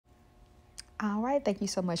All right, thank you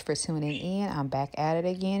so much for tuning in. I'm back at it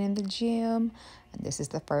again in the gym. And this is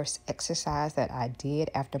the first exercise that I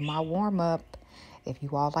did after my warm-up. If you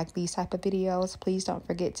all like these type of videos, please don't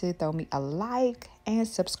forget to throw me a like and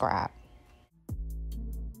subscribe.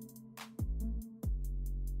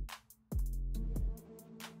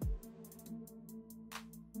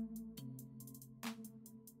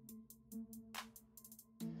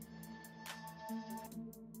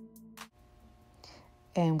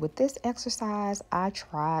 And with this exercise, I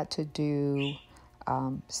tried to do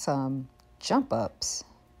some jump ups,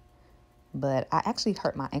 but I actually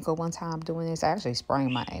hurt my ankle one time doing this. I actually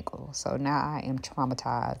sprained my ankle. So now I am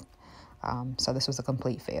traumatized. So this was a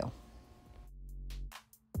complete fail.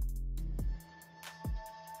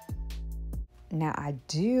 Now, I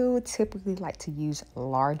do typically like to use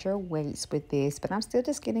larger weights with this, but I'm still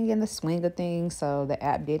just getting in the swing of things. So the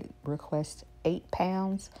app did request 8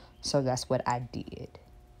 pounds. So that's what I did.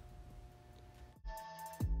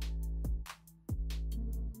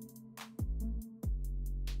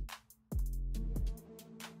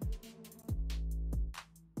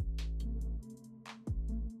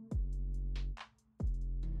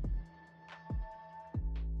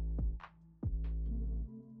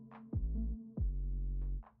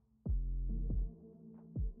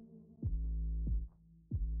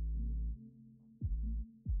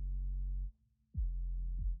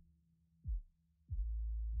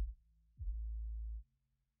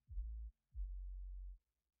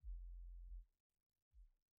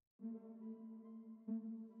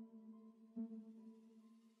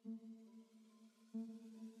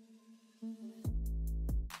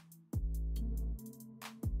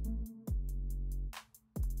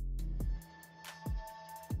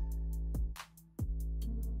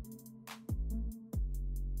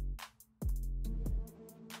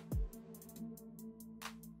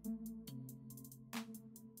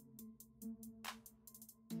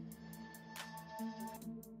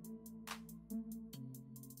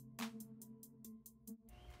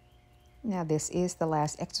 Now, this is the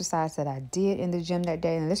last exercise that I did in the gym that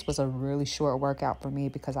day. And this was a really short workout for me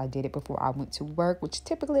because I did it before I went to work, which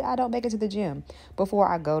typically I don't make it to the gym before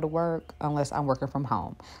I go to work unless I'm working from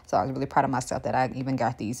home. So I was really proud of myself that I even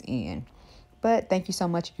got these in. But thank you so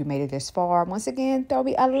much if you made it this far. Once again, throw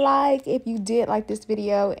me a like if you did like this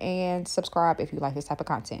video and subscribe if you like this type of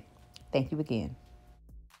content. Thank you again.